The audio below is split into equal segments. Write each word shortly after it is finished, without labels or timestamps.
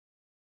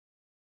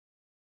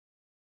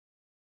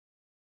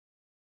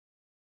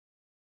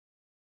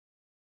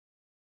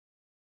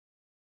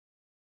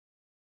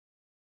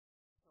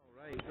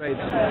Right.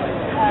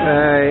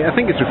 I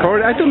think it's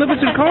recording. I don't know if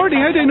it's recording.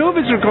 How do I know if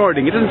it's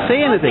recording? It doesn't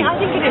say anything. I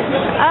think it is.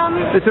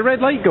 There's a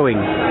red light going.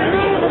 No,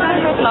 there's no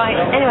red light.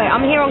 Anyway,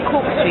 I'm here on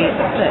Cork Street.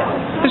 That's it.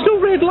 There's no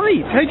red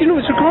light. How do you know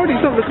it's recording?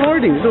 It's not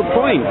recording. There's no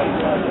point.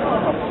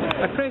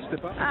 I pressed the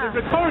button. Is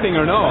it recording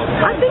or not?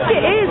 I think it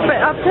is, but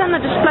I've turned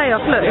the display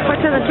off. Look, if I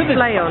turn the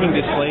display on.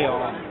 Display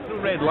off.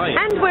 Red light.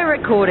 And we're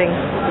recording.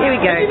 Here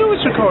we go. How do you know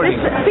it's recording?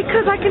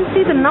 Because I can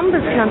see the numbers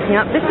counting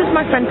up. This is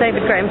my friend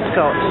David Graham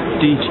Scott.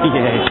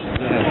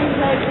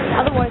 DGS.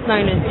 Otherwise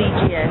known as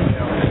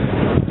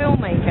DGS.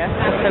 Filmmaker,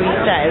 or so he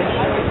says.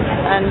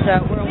 And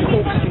we're on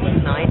Cork Street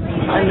tonight.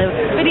 And the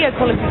video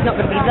quality is not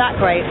going to be that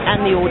great,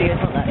 and the audio is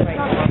not that great.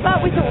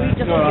 But we thought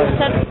we'd just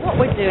said what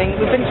we're doing.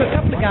 We've been to a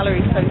couple of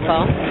galleries so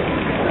far.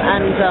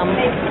 And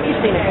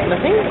you've seen a couple of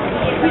things.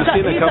 Who's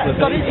that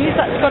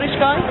Scottish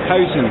guy?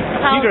 Hausen.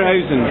 Peter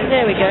Hausen.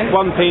 There we go.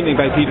 One painting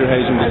by Peter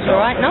Hausen. That's all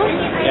right, no?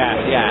 Yeah,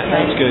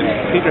 that's good.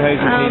 Peter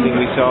Hausen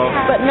painting we saw.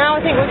 But now I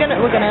think we're gonna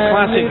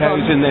classic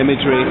Hausen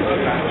imagery,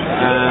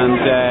 and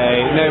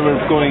now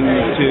we're going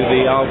to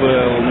the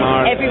Albuel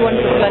Mar.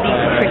 Everyone's a bloody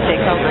critic,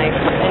 aren't they?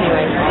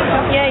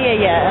 Anyway,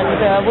 yeah,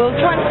 and we'll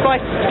try and splice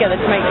it together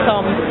to make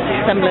some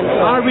semblance.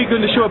 Are we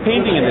going to show a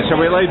painting in this?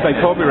 Are we allowed by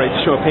copyright to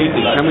show a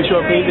painting? Can we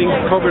show a painting?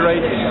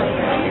 Copyright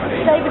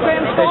David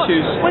Graham Scott?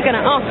 issues. We're going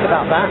to ask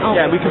about that, aren't we?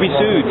 Yeah, we could be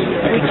sued.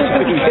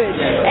 We could.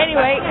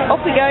 Anyway,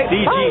 off we go.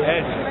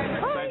 DGS.